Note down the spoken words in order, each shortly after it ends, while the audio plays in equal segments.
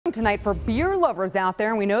Tonight for beer lovers out there,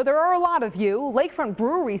 and we know there are a lot of you, Lakefront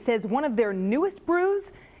Brewery says one of their newest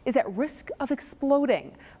brews is at risk of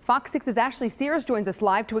exploding. Fox 6's Ashley Sears joins us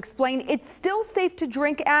live to explain it's still safe to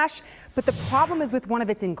drink, Ash, but the problem is with one of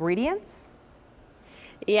its ingredients.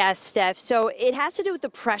 Yes, Steph. So it has to do with the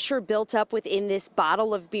pressure built up within this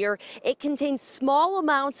bottle of beer. It contains small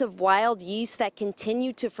amounts of wild yeast that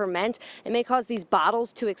continue to ferment and may cause these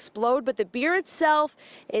bottles to explode. But the beer itself,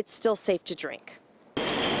 it's still safe to drink.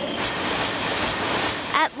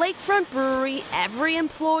 At Lakefront Brewery, every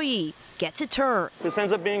employee gets a turn. This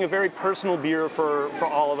ends up being a very personal beer for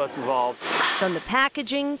all of us involved. From the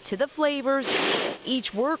packaging to the flavors,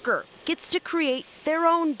 each worker gets to create their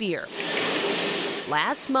own beer.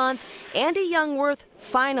 Last month, Andy Youngworth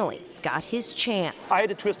finally got his chance. I had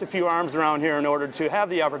to twist a few arms around here in order to have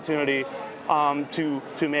the opportunity to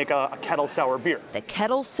make a kettle sour beer. The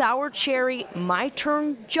kettle sour cherry My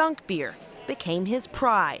Turn junk beer became his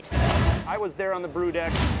pride. I was there on the brew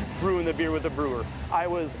deck brewing the beer with the brewer. I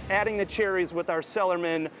was adding the cherries with our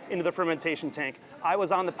cellarman into the fermentation tank. I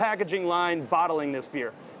was on the packaging line bottling this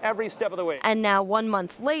beer every step of the way. And now 1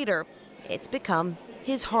 month later, it's become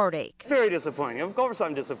his heartache. Very disappointing. Of course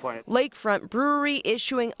I'm disappointed. Lakefront Brewery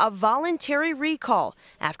issuing a voluntary recall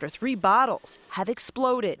after 3 bottles have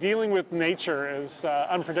exploded. Dealing with nature is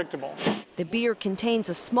unpredictable. The beer contains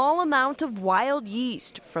a small amount of wild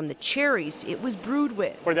yeast from the cherries it was brewed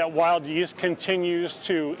with. Where that wild yeast continues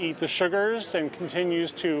to eat the sugars and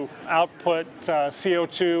continues to output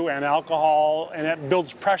CO2 and alcohol, and that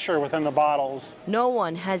builds pressure within the bottles. No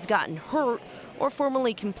one has gotten hurt or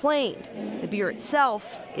formally complained. The beer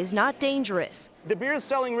itself is not dangerous. The beer is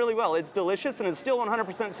selling really well. It's delicious and it's still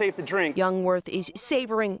 100% safe to drink. Youngworth is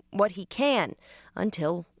savoring what he can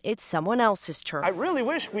until it's someone else's turn. I really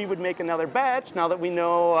wish we would make another batch now that we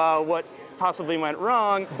know what possibly went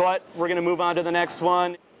wrong, but we're going to move on to the next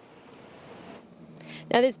one.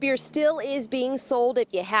 Now, this beer still is being sold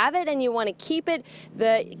if you have it and you want to keep it.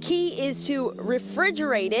 The key is to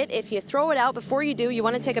refrigerate it. If you throw it out, before you do, you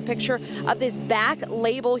want to take a picture of this back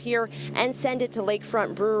label here and send it to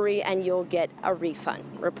Lakefront Brewery and you'll get a refund.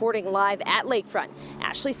 Reporting live at Lakefront,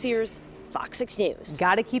 Ashley Sears, Fox 6 News.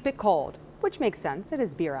 Got to keep it cold, which makes sense. It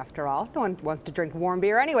is beer after all. No one wants to drink warm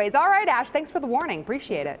beer anyways. All right, Ash, thanks for the warning.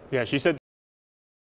 Appreciate it. Yeah, she said